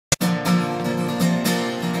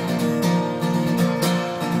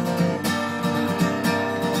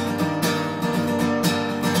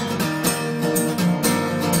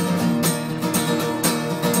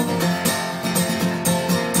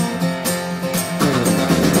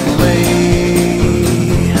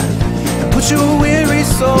your weary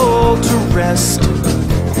soul to rest.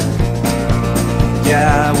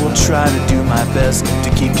 Yeah, I will try to do my best to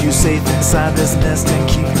keep you safe inside this nest and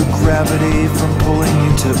keep the gravity from pulling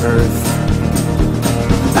you to earth.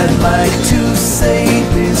 I'd like to say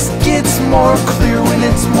this gets more clear when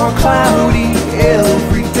it's more cloudy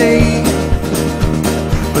every day,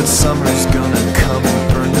 but summer's gonna come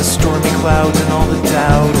and burn the stormy clouds and all the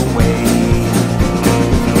doubt away.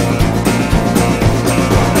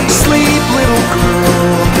 Sleep, little girl,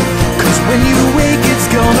 'cause when you wake it's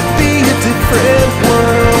gonna be a different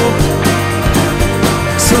world.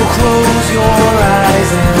 So close your eyes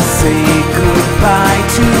and say goodbye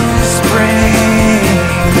to spring.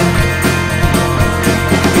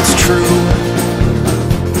 It's true,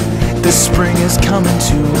 the spring is coming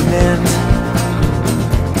to an end.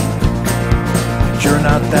 You're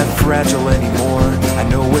not that fragile anymore. I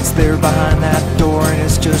know what's there behind that door, and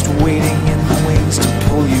it's just waiting in the wings to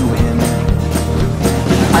pull you in.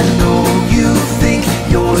 I know you think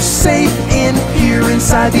you're safe in here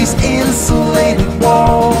inside these insulated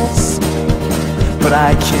walls, but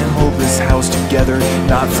I can't hold this house together,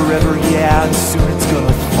 not forever, yeah, soon it's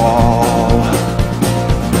gonna fall.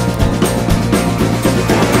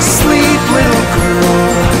 Sleep, little girl,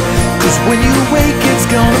 'cause when you wake it's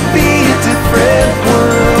gonna be a different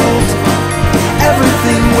world.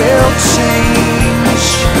 Everything will change.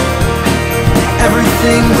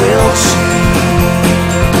 Everything will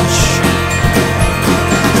change.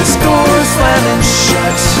 This door's slamming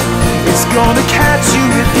shut. It's gonna catch you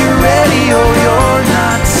if you're ready or you're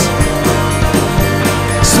not.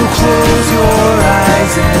 So close your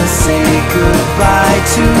eyes and say goodbye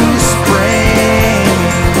to spring.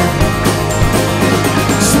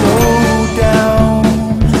 Slow down,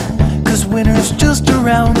 'cause winter's just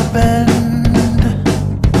around the bend.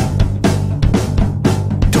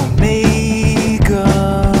 Don't make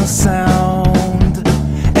a sound,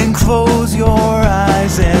 and close your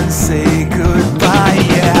eyes and say goodbye,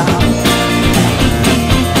 yeah.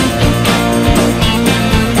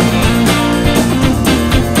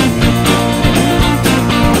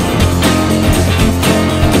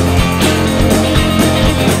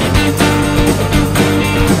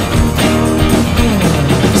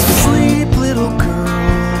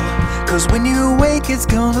 When you wake it's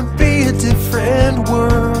gonna be a different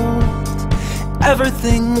world.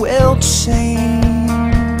 Everything will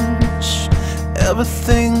change.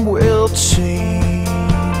 Everything will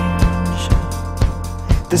change.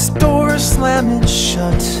 This door's slamming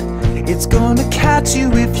shut. It's gonna catch you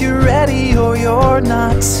if you're ready or you're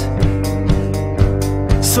not.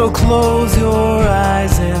 So close your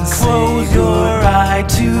eyes and close your eye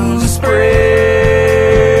to spring.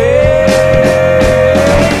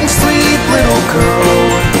 Little girl,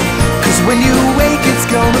 'cause when you wake it's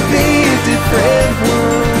gonna be a different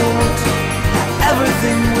world.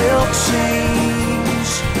 Everything will change.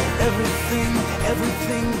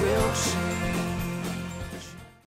 Everything will change.